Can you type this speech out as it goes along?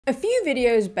A few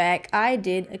videos back, I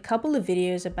did a couple of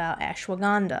videos about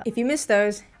ashwagandha. If you missed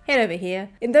those, head over here.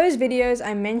 In those videos,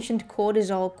 I mentioned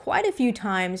cortisol quite a few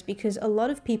times because a lot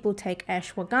of people take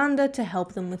ashwagandha to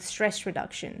help them with stress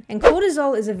reduction. And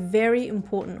cortisol is a very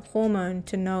important hormone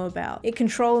to know about. It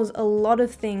controls a lot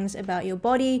of things about your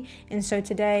body, and so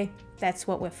today, that's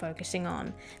what we're focusing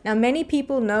on. Now, many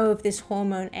people know of this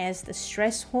hormone as the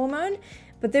stress hormone,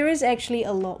 but there is actually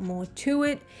a lot more to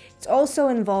it. It's also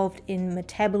involved in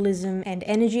metabolism and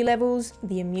energy levels,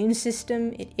 the immune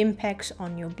system, it impacts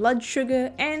on your blood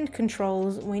sugar, and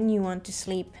controls when you want to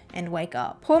sleep and wake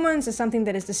up. Hormones are something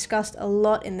that is discussed a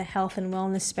lot in the health and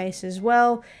wellness space as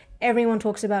well. Everyone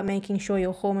talks about making sure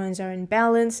your hormones are in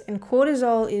balance, and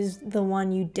cortisol is the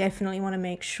one you definitely want to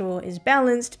make sure is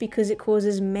balanced because it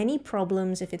causes many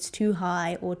problems if it's too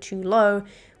high or too low,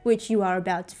 which you are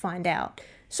about to find out.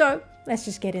 So let's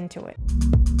just get into it.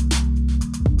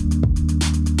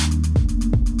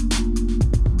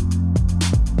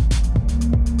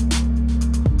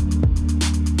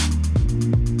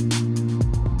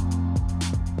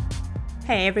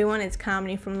 Hey everyone, it's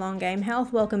Carmony from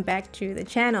Longgame.haf. Welcome back to the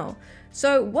channel.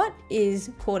 So what is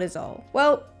cortisol?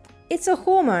 Well, it's a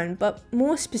hormone, but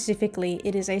more specifically,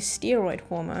 it is a steroid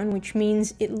hormone, which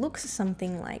means it looks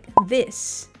something like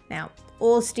this. Now,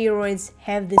 all steroids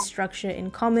have this structure in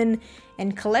common,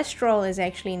 and cholesterol is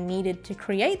actually needed to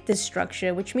create this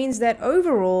structure, which means that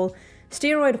overall,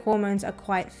 steroid hormones are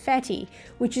quite fatty,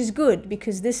 which is good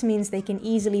because this means they can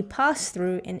easily pass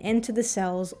through and enter the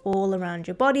cells all around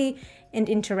your body and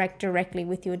interact directly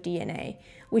with your DNA,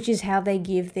 which is how they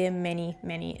give their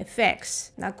many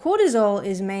effects. Now, cortisol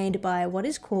is made by what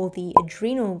is called the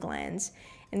adrenal glands,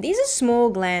 and these are small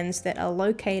glands that are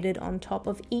located on top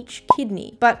of each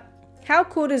kidney. But how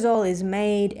cortisol is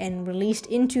made and released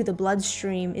into the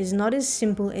bloodstream is not as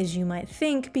simple as you might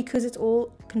think because it's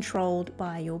all controlled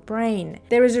by your brain.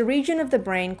 There is a region of the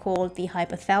brain called the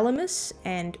hypothalamus,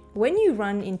 and when you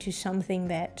run into something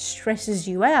that stresses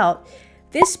you out,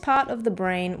 this part of the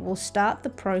brain will start the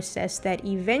process that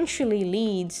eventually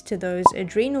leads to those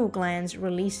adrenal glands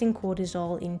releasing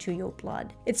cortisol into your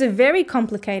blood. It's a very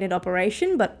complicated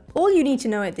operation, but all you need to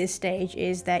know at this stage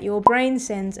is that your brain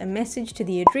sends a message to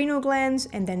the adrenal glands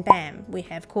and then bam, we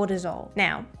have cortisol.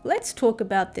 Now, let's talk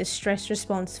about this stress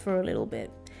response for a little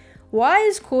bit. Why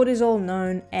is cortisol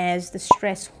known as the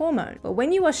stress hormone? Well,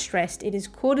 when you are stressed, it is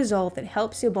cortisol that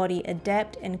helps your body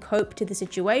adapt and cope to the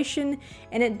situation,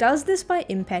 and it does this by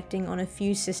impacting on a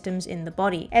few systems in the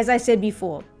body. As I said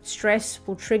before, stress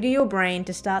will trigger your brain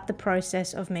to start the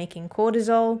process of making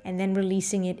cortisol and then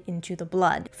releasing it into the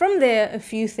blood. From there, a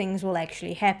few things will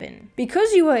actually happen.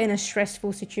 Because you are in a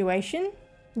stressful situation,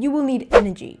 you will need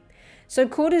energy. So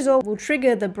cortisol will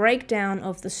trigger the breakdown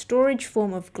of the storage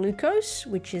form of glucose,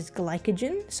 which is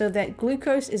glycogen, so that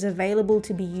glucose is available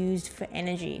to be used for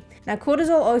energy. Now,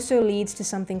 cortisol also leads to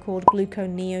something called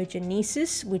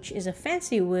gluconeogenesis, which is a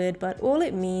fancy word, but all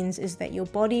it means is that your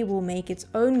body will make its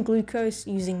own glucose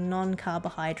using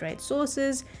non-carbohydrate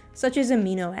sources, such as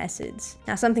amino acids.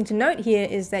 Now, something to note here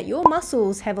is that your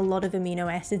muscles have a lot of amino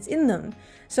acids in them.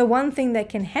 So one thing that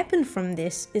can happen from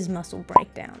this is muscle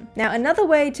breakdown. Now, another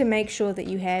way to make sure that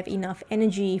you have enough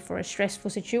energy for a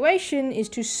stressful situation is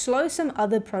to slow some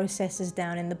other processes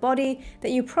down in the body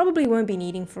that you probably won't be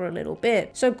needing for a little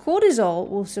bit. So cortisol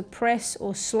will suppress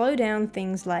or slow down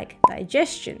things like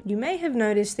digestion. You may have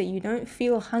noticed that you don't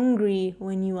feel hungry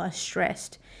when you are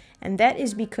stressed, and that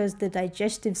is because the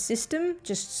digestive system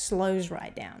just slows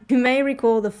right down. You may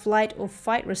recall the flight or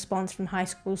fight response from high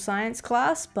school science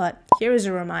class, but here is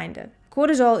a reminder.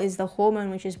 Cortisol is the hormone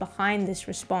which is behind this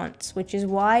response, which is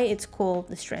why it's called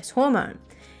the stress hormone.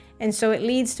 And so it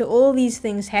leads to all these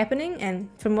things happening, and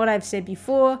from what I've said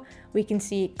before, we can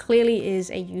see it clearly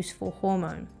is a useful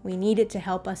hormone. We need it to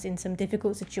help us in some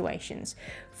difficult situations.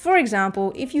 For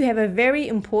example, if you have a very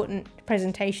important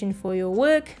presentation for your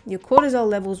work, your cortisol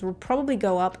levels will probably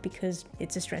go up because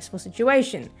it's a stressful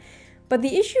situation. But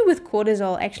the issue with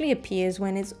cortisol actually appears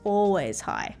when it's always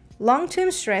high. Long-term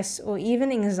stress or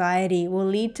even anxiety will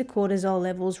lead to cortisol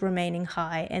levels remaining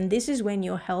high, and this is when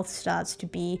your health starts to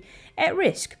be at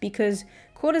risk because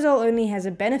cortisol only has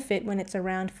a benefit when it's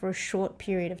around for a short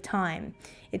period of time.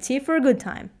 It's here for a good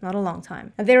time, not a long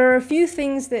time. Now, there are a few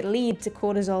things that lead to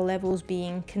cortisol levels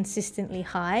being consistently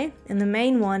high, and the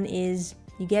main one is,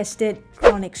 you guessed it,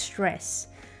 chronic stress.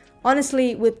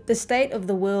 Honestly, with the state of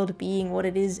the world being what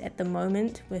it is at the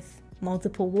moment, with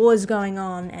multiple wars going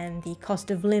on and the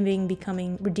cost of living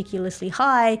becoming ridiculously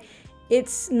high,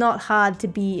 it's not hard to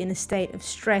be in a state of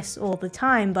stress all the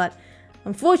time, but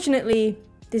unfortunately,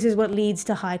 this is what leads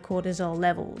to high cortisol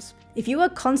levels. If you are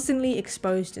constantly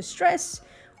exposed to stress,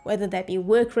 whether that be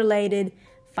work-related,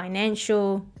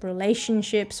 financial,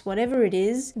 relationships, whatever it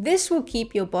is. This will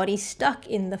keep your body stuck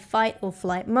in the fight or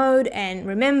flight mode. And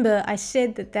remember, I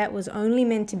said that that was only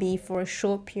meant to be for a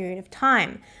short period of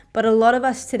time. But a lot of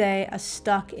us today are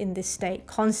stuck in this state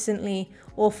constantly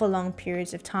or for long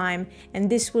periods of time, and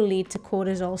this will lead to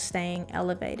cortisol staying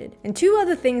elevated. And two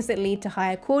other things that lead to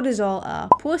higher cortisol are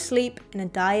poor sleep and a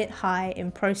diet high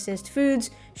in processed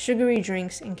foods, sugary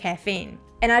drinks, and caffeine.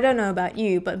 And I don't know about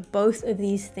you, but both of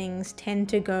these things tend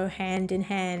to go hand in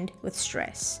hand with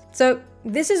stress. So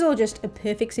this is all just a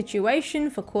perfect situation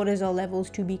for cortisol levels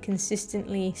to be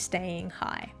consistently staying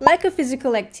high. Lack of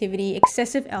physical activity,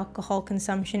 excessive alcohol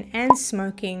consumption, and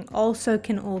smoking also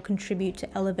can all contribute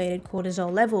to elevated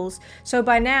cortisol levels. So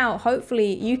by now,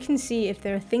 hopefully you can see if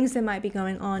there are things that might be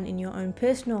going on in your own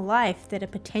personal life that are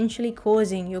potentially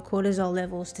causing your cortisol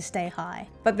levels to stay high.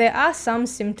 But there are some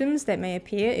symptoms that may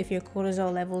appear if your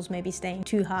cortisol levels may be staying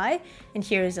too high, and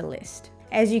here is a list.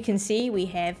 As you can see, we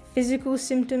have physical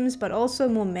symptoms, but also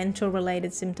more mental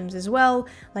related symptoms as well,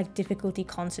 like difficulty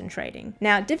concentrating.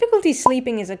 Now, difficulty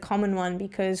sleeping is a common one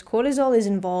because cortisol is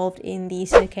involved in the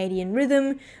circadian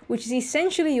rhythm, which is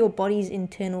essentially your body's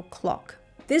internal clock.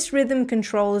 This rhythm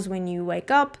controls when you wake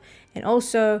up and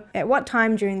also at what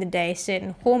time during the day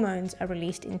certain hormones are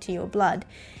released into your blood.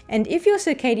 And if your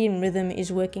circadian rhythm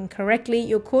is working correctly,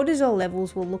 your cortisol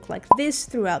levels will look like this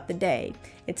throughout the day.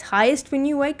 It's highest when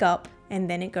you wake up, and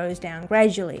then it goes down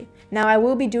gradually. Now, I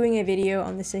will be doing a video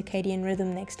on the circadian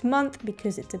rhythm next month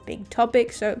because it's a big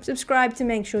topic, so subscribe to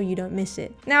make sure you don't miss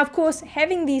it. Now, of course,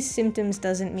 having these symptoms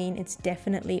doesn't mean it's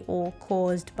definitely all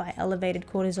caused by elevated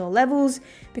cortisol levels,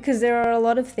 because there are a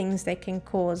lot of things that can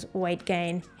cause weight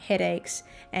gain, headaches,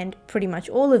 and pretty much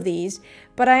all of these,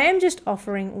 but I am just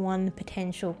offering one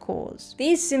potential cause.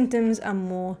 These symptoms are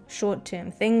more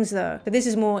short-term things though. So this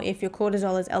is more if your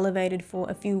cortisol is elevated for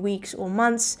a few weeks or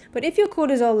months, but if your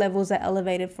cortisol levels are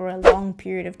elevated for a long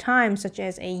period of time, such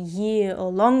as a year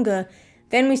or longer,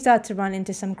 then we start to run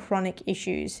into some chronic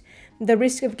issues. The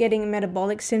risk of getting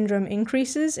metabolic syndrome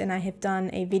increases, and I have done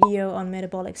a video on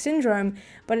metabolic syndrome,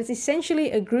 but it's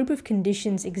essentially a group of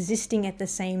conditions existing at the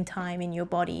same time in your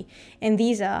body. And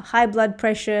these are high blood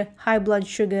pressure, high blood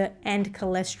sugar, and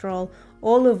cholesterol,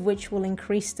 all of which will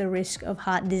increase the risk of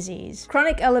heart disease.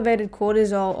 Chronic elevated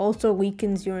cortisol also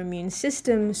weakens your immune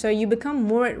system, so you become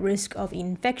more at risk of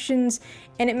infections,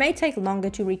 and it may take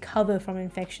longer to recover from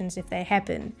infections if they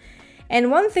happen. And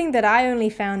one thing that I only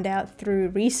found out through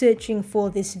researching for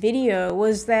this video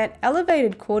was that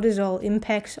elevated cortisol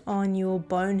impacts on your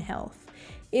bone health.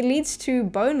 It leads to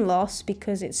bone loss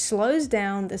because it slows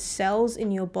down the cells in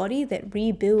your body that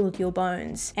rebuild your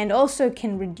bones, and also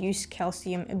can reduce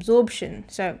calcium absorption.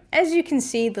 So as you can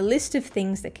see, the list of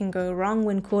things that can go wrong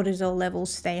when cortisol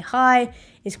levels stay high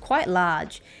is quite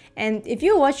large. And if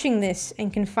you're watching this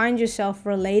and can find yourself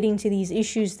relating to these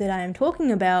issues that I am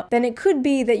talking about, then it could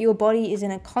be that your body is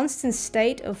in a constant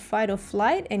state of fight or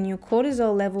flight and your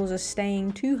cortisol levels are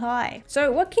staying too high.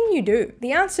 So what can you do?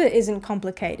 The answer isn't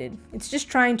complicated. It's just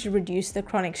trying to reduce the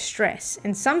chronic stress.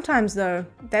 And sometimes though,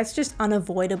 that's just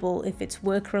unavoidable if it's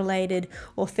work related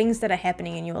or things that are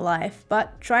happening in your life.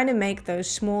 But trying to make those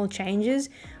small changes,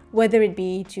 whether it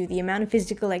be to the amount of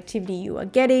physical activity you are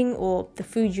getting, or the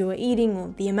food you are eating,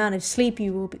 or the amount of sleep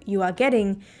you are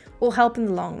getting, will help in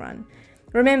the long run.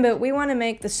 Remember, we want to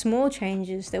make the small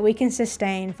changes that we can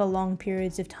sustain for long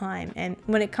periods of time. And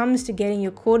when it comes to getting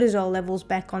your cortisol levels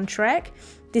back on track,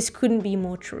 this couldn't be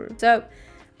more true. So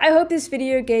I hope this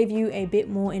video gave you a bit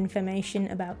more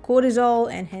information about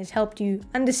cortisol and has helped you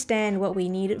understand what we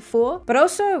need it for, but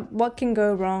also what can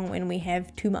go wrong when we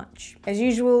have too much. As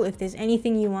usual, if there's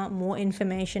anything you want more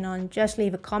information on, just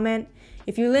leave a comment.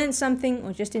 If you learned something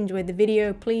or just enjoyed the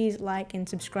video, please like and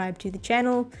subscribe to the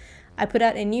channel. I put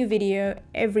out a new video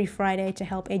every Friday to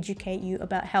help educate you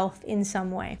about health in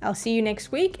some way. I'll see you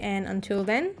next week, and until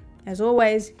then, as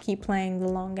always, keep playing the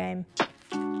long game.